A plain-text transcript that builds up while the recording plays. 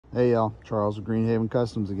Hey y'all, Charles with Greenhaven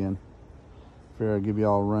Customs again. Figure I'll give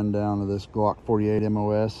y'all a rundown of this Glock 48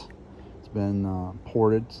 MOS. It's been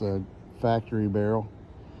ported. It's a factory barrel.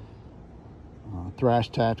 Thrash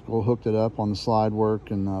Tactical hooked it up on the slide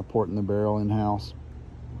work and porting the barrel in-house.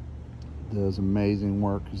 Does amazing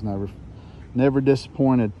work. He's never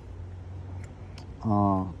disappointed.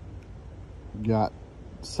 Got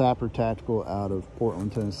Sapper Tactical out of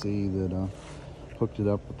Portland, Tennessee that hooked it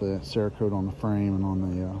up with the Cerakote on the frame and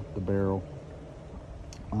on the barrel.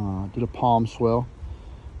 Did a palm swell.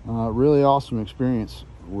 Really awesome experience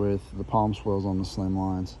with the palm swells on the slim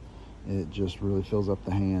lines. It just really fills up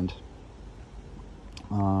the hand.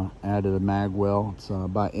 Added a magwell. It's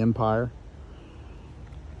by Empire.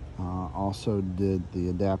 Also did the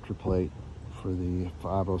adapter plate for the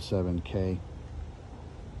 507K.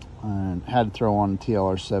 And had to throw on a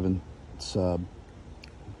TLR7 sub.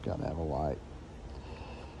 Gotta have a light.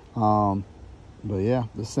 But yeah,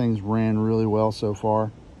 this thing's ran really well so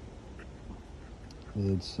far.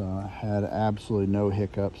 It's had absolutely no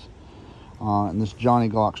hiccups. And this Johnny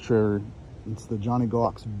Glock's trigger, it's the Johnny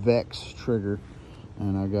Glock's Vex trigger,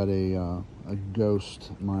 and I got a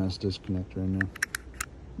Ghost minus disconnector in there.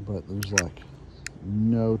 But there's like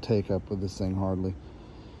no take up with this thing hardly.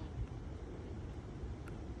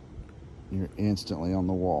 You're instantly on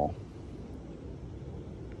the wall.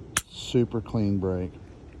 Super clean break.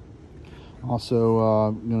 Also,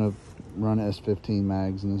 I'm gonna run S15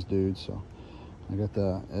 mags in this dude, so I got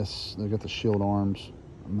the Shield Arms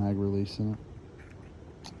mag release in it.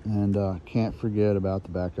 And can't forget about the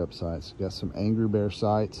backup sights. Got some Angrey Bear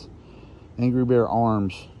sights, Angrey Bear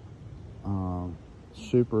Arms.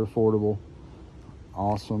 Super affordable,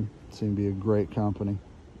 awesome. Seem to be a great company.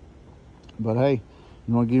 But hey,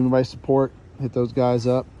 you want to give anybody support? Hit those guys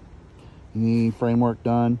up. You need framework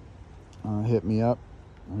done? Hit me up.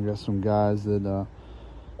 I got some guys that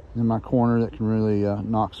in my corner that can really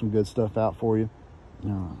knock some good stuff out for you.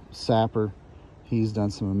 Sapper, he's done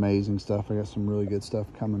some amazing stuff. I got some really good stuff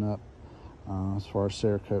coming up as far as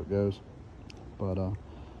Cerakote goes. But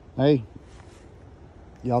hey,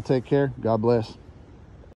 y'all take care. God bless.